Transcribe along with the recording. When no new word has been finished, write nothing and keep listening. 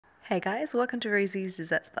Hey guys, welcome to Rosie's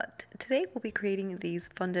Dessert Spot. Today we'll be creating these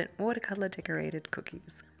fondant watercolor decorated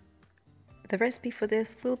cookies. The recipe for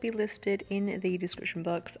this will be listed in the description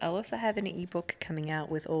box. I'll also have an ebook coming out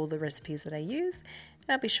with all the recipes that I use,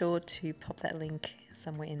 and I'll be sure to pop that link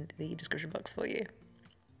somewhere in the description box for you.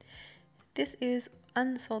 This is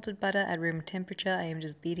unsalted butter at room temperature. I am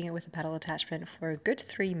just beating it with a paddle attachment for a good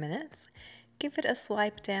 3 minutes. Give it a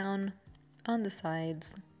swipe down on the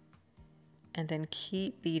sides and then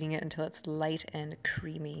keep beating it until it's light and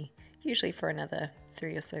creamy, usually for another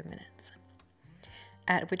 3 or so minutes.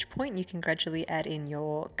 At which point you can gradually add in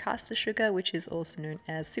your caster sugar, which is also known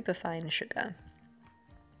as superfine sugar.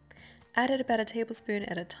 Add it about a tablespoon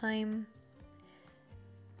at a time,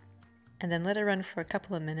 and then let it run for a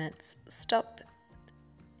couple of minutes. Stop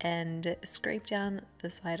and scrape down the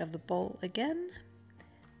side of the bowl again,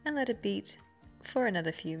 and let it beat for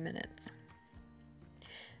another few minutes.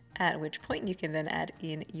 At which point you can then add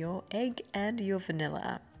in your egg and your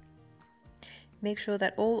vanilla. Make sure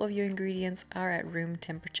that all of your ingredients are at room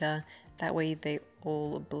temperature, that way they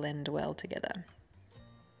all blend well together.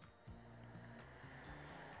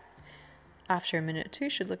 After a minute or two,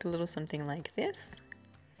 should look a little something like this.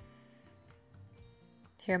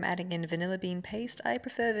 Here I'm adding in vanilla bean paste. I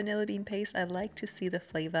prefer vanilla bean paste. I like to see the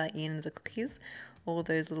flavor in the cookies. All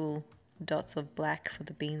those little dots of black for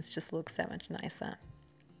the beans just look so much nicer.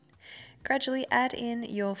 Gradually add in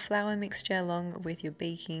your flour mixture along with your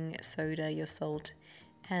baking soda, your salt,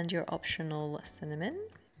 and your optional cinnamon.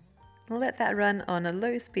 Let that run on a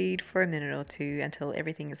low speed for a minute or two until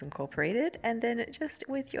everything is incorporated, and then just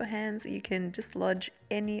with your hands you can dislodge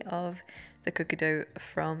any of the cookie dough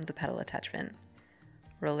from the paddle attachment.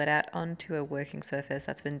 Roll it out onto a working surface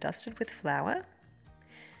that's been dusted with flour,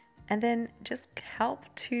 and then just help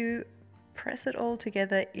to press it all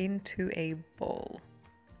together into a ball.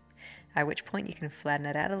 At which point you can flatten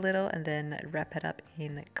it out a little and then wrap it up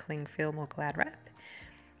in cling film or Glad wrap,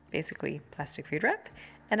 basically plastic food wrap,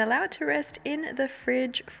 and allow it to rest in the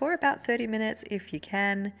fridge for about 30 minutes if you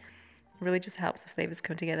can. It really just helps the flavors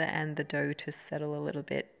come together and the dough to settle a little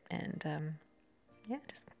bit, and yeah,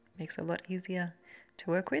 just makes it a lot easier to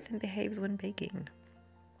work with and behaves when baking.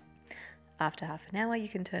 After half an hour you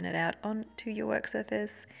can turn it out onto your work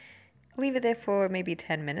surface, leave it there for maybe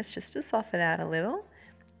 10 minutes just to soften out a little,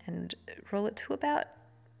 and roll it to about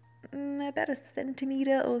a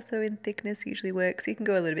centimeter or so in thickness usually works. You can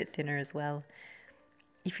go a little bit thinner as well.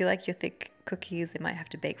 If you like your thick cookies, they might have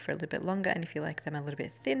to bake for a little bit longer, and if you like them a little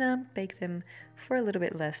bit thinner, bake them for a little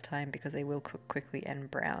bit less time because they will cook quickly and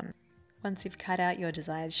brown. Once you've cut out your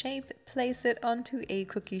desired shape, place it onto a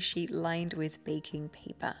cookie sheet lined with baking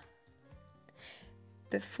paper.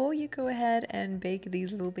 Before you go ahead and bake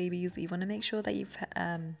these little babies, you want to make sure that you've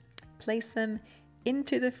placed them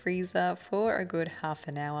into the freezer for a good half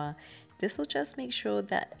an hour. This will just make sure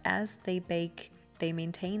that as they bake, they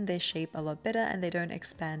maintain their shape a lot better and they don't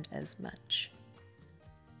expand as much.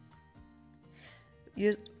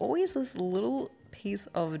 There's always this little piece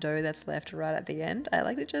of dough that's left right at the end. I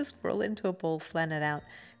like to just roll it into a ball, flatten it out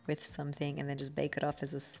with something, and then just bake it off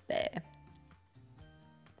as a spare.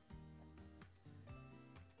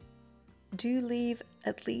 Do leave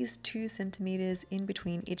at least 2 centimeters in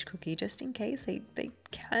between each cookie just in case. They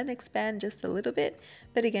can expand just a little bit,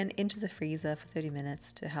 but again, into the freezer for 30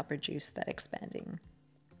 minutes to help reduce that expanding.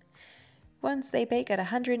 Once they bake at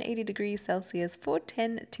 180 degrees Celsius for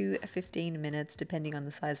 10 to 15 minutes, depending on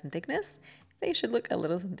the size and thickness, they should look a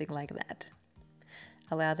little something like that.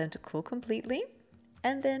 Allow them to cool completely,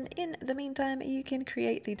 and then in the meantime, you can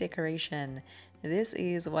create the decoration. This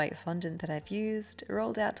is white fondant that I've used,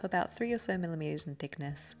 rolled out to about 3 or so millimeters in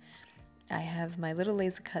thickness. I have my little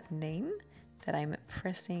laser cut name that I'm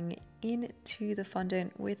pressing into the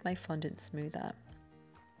fondant with my fondant smoother.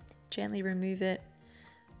 Gently remove it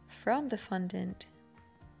from the fondant.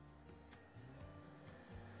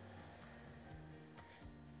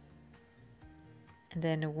 And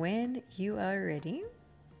then when you are ready,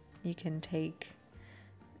 you can take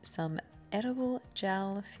some edible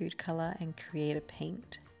gel food color and create a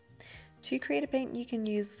paint. To create a paint, you can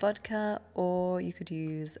use vodka, or you could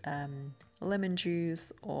use lemon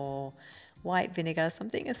juice or white vinegar,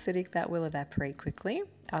 something acidic that will evaporate quickly.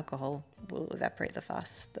 Alcohol will evaporate the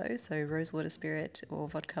fastest though, so rosewater spirit or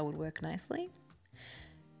vodka would work nicely.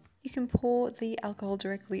 You can pour the alcohol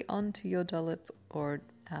directly onto your dollop or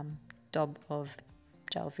dob of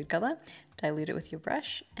gel food color, dilute it with your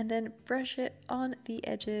brush, and then brush it on the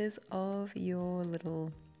edges of your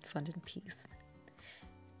little fondant piece.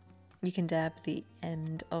 You can dab the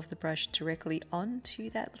end of the brush directly onto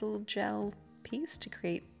that little gel piece to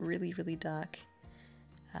create really, really dark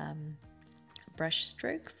brush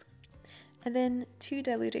strokes. And then to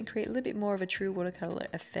dilute and create a little bit more of a true watercolor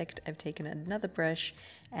effect, I've taken another brush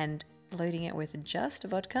and loading it with just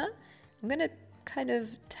vodka. I'm going to kind of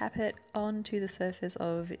tap it onto the surface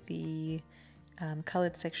of the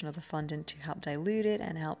colored section of the fondant to help dilute it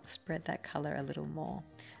and help spread that color a little more.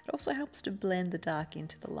 It also helps to blend the dark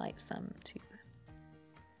into the light some too.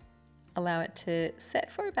 Allow it to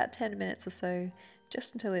set for about 10 minutes or so,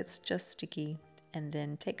 just until it's just sticky, and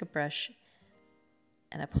then take a brush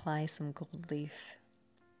and apply some gold leaf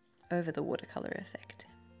over the watercolor effect.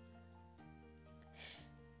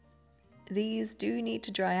 These do need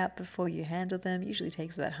to dry out before you handle them. Usually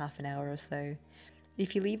takes about half an hour or so.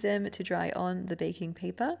 If you leave them to dry on the baking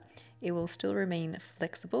paper, it will still remain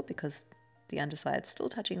flexible because the underside's still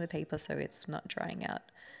touching the paper, so it's not drying out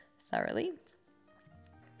thoroughly.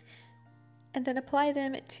 And then apply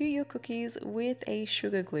them to your cookies with a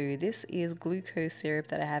sugar glue. This is glucose syrup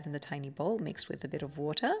that I have in the tiny bowl mixed with a bit of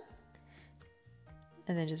water.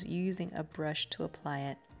 And then just using a brush to apply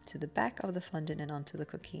it to the back of the fondant and onto the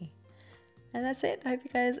cookie. And that's it. I hope you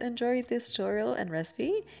guys enjoyed this tutorial and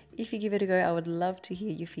recipe. If you give it a go, I would love to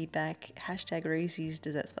hear your feedback. #Rosie's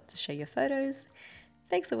Dessert Spot to share your photos.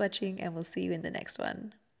 Thanks for watching, and we'll see you in the next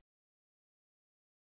one.